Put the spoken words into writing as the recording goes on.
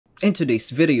In today's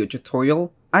video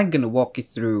tutorial, I'm gonna walk you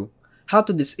through how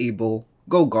to disable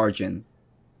GoGuardian.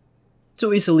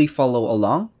 To easily follow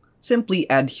along, simply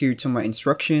adhere to my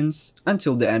instructions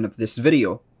until the end of this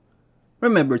video.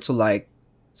 Remember to like,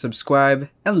 subscribe,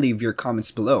 and leave your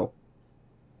comments below.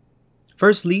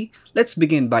 Firstly, let's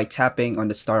begin by tapping on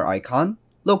the star icon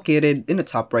located in the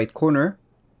top right corner.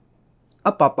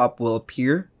 A pop-up will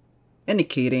appear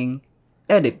indicating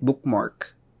Edit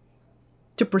Bookmark.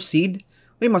 To proceed,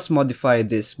 we must modify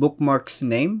this bookmark's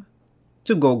name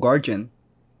to GoGuardian.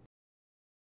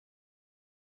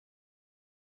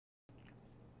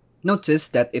 Notice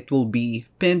that it will be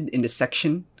pinned in the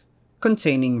section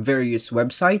containing various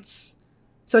websites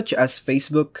such as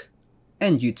Facebook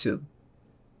and YouTube.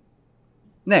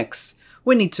 Next,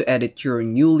 we need to edit your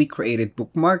newly created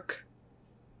bookmark.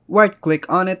 Right-click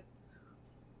on it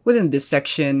within this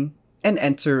section and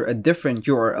enter a different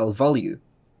URL value.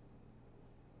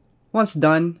 Once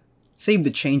done, save the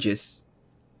changes.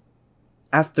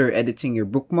 After editing your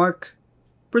bookmark,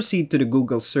 proceed to the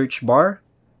Google search bar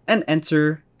and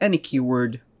enter any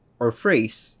keyword or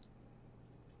phrase.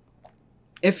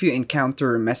 If you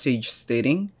encounter a message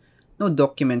stating no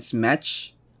documents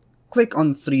match, click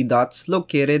on 3 dots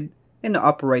located in the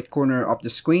upper right corner of the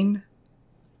screen.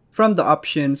 From the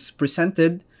options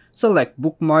presented, select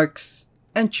Bookmarks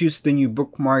and choose the new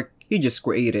bookmark you just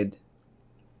created.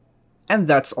 And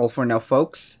that's all for now,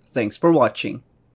 folks. Thanks for watching.